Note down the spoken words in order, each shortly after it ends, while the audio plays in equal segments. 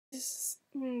This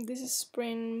is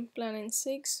Sprint Planning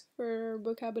 6 for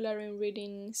vocabulary and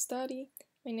reading study.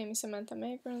 My name is Samantha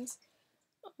Magrans.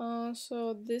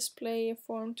 So display a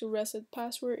form to reset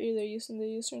password either using the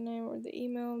username or the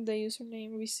email. The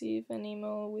username receive an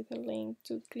email with a link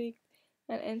to click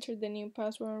and enter the new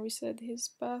password and reset his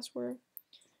password.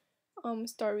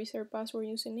 Start reset password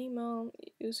using email.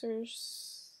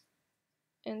 Users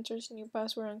enters new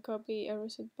password and copy a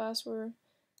reset password.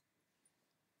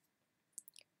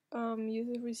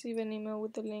 User receive an email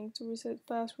with the link to reset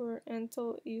password.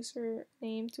 Enter user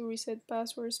name to reset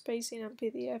password. Spacing and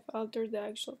PDF alter the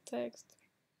actual text.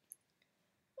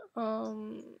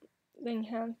 The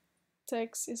enhanced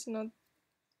text is not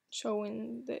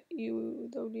showing the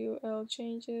UWL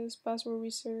changes. Password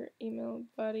reset email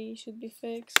body should be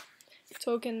fixed.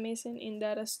 Token missing in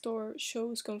data store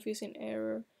shows confusing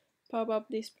error. Pop-up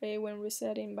display when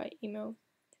resetting by email.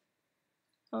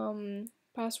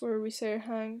 Password reset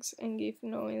hangs and give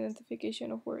no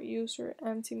identification of where user.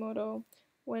 Empty model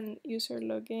when user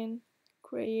login.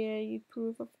 Create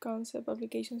proof of concept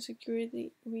application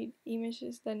security. Read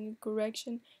images that need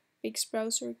correction. Fix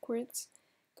browser queries.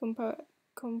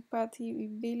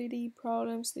 Compatibility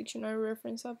problems. Dictionary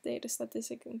reference update.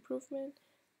 Statistic improvement.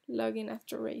 Login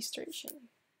after registration.